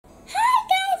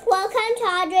welcome to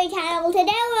Audrey channel.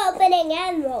 Today we're opening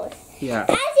animals. Yeah. As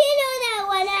you know that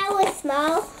when I was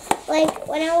small, like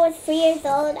when I was 3 years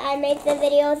old, I made the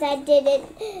videos. I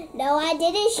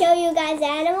didn't show you guys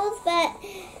animals, but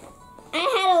I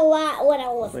had a lot when I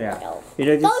was little. You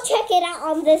know, go check it out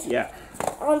on this. Yeah.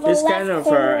 On the this left kind of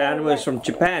corner animals from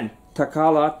Japan.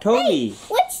 Takara Tomy. Hey,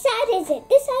 which side is it?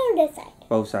 This side or this side?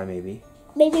 Both sides, maybe.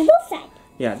 Maybe both sides.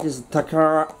 Yeah, this is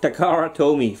Takara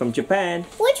Tomy from Japan.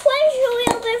 Which one should we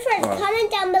open first?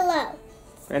 Comment down below.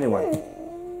 Anyway.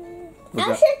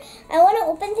 Actually, I want to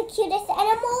open the cutest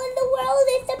animal in the world.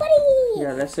 It's the bunny.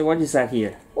 Yeah, let's see. What is that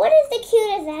here? What is the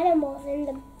cutest animals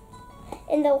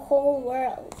in the whole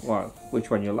world? Well, which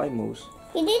one you like most?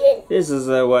 You didn't. This is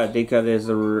what they call is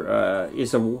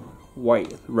a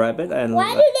white rabbit and.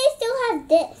 Why do they still have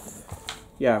this?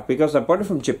 Yeah, because I bought it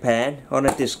from Japan on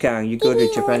a discount. You go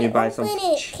to Japan, you buy some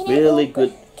really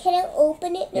good. Can I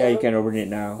open it now? Yeah, you can open it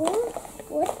now.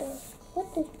 What?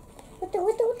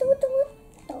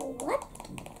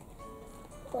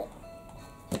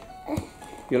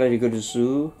 You like to go to the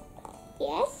zoo?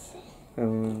 Yes.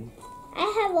 I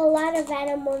have a lot of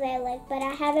animals I like, but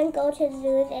I haven't gone to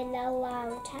zoos in a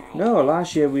long time. No,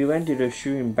 last year we went to the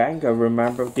zoo in Bangkok.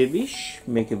 Remember? Did we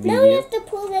make a video? No, you have to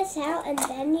pull this out and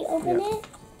then you open it.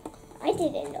 I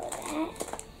didn't know that.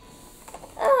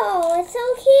 Oh, it's so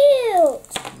cute.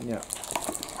 Yeah.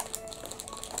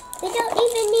 They don't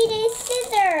even need any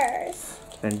scissors.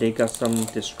 And they got some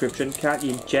description card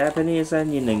in Japanese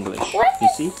and in English. Why is you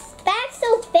this see? bag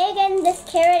so big and this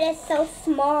carrot is so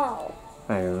small?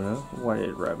 I don't know. What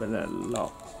is rabbit and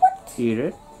log? What? Eat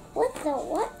it? What the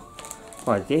what?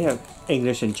 Oh, they have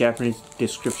English and Japanese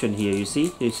description here. You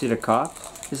see? You see the card?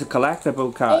 It's a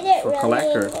collectible card for really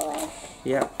collector. English?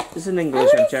 Yeah, it's in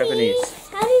English and Japanese.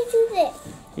 How do you do this?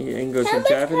 In English How and much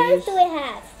Japanese. cards do we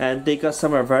have? And they got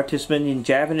some advertisement in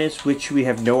Japanese, which we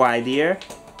have no idea.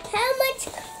 How much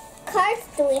cards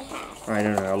do we have? I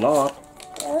don't know, a lot.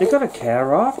 Really? They got a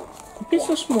carrot. It's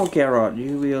a small carrot.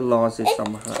 You will lose it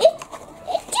somehow.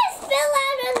 It just fell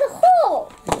out of the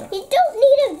hole. Yeah. You don't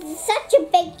need such a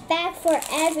big bag for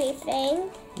everything.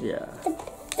 Yeah.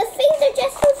 The things are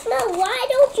just so small. Why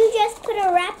don't you just put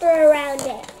a wrapper around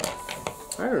it?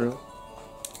 I don't know.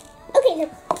 Okay,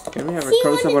 Can we have a see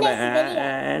close up you on in the the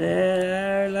next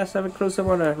video. let's have a close up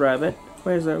on the rabbit.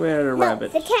 Where are the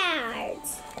rabbit? The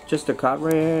cards. Just the card.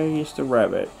 Where is the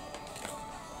rabbit?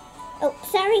 Oh,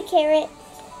 sorry, carrot.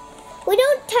 We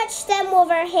don't touch them with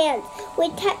our hands. We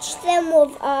touch them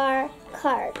with our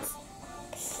cards.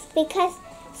 Because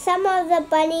some of the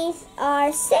bunnies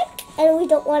are sick and we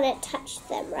don't want to touch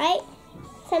them, right?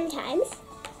 Sometimes.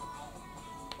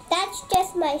 That's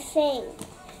just my thing.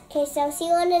 Okay, so see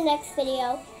you on the next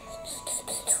video.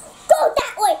 Go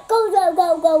that way! Go, go,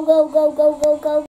 go, go, go, go, go, go, go.